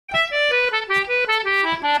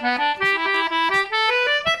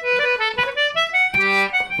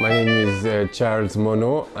Charles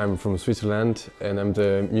Monod. I'm from Switzerland and I'm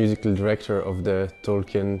the musical director of the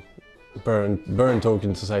Burren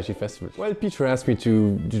Tolkien Society Festival. Well, Peter asked me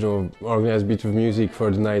to, organize a bit of music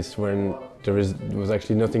for the nights when there was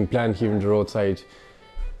actually nothing planned here in the roadside,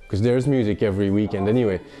 because there's music every weekend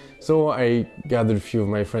anyway. So I gathered a few of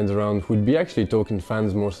my friends around who'd be actually Tolkien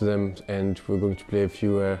fans, most of them, and we're going to play a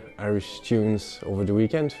few Irish tunes over the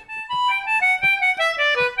weekend.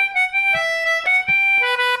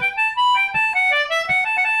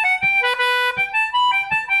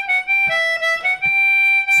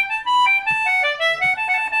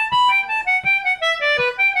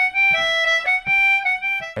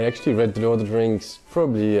 I actually read The Lord of the Rings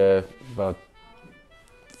probably about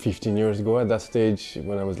 15 years ago at that stage,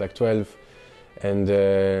 when I was like 12,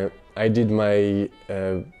 and I did my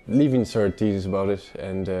leaving cert thesis about it,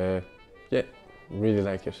 and yeah, really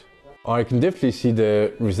like it. I can definitely see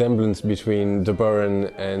the resemblance between the Burren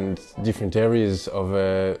and different areas of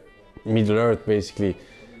Middle Earth, basically,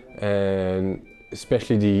 and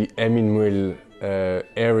especially the Eminmuil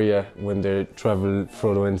area when they travel,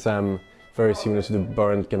 Frodo and Sam. Very similar to the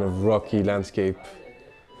Burren kind of rocky landscape.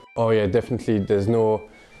 Oh yeah, definitely.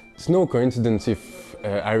 It's no coincidence if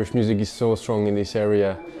Irish music is so strong in this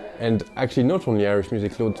area. And actually not only Irish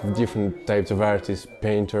music, loads of different types of artists,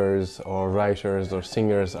 painters or writers or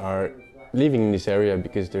singers are living in this area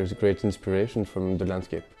because there's great inspiration from the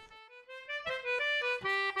landscape.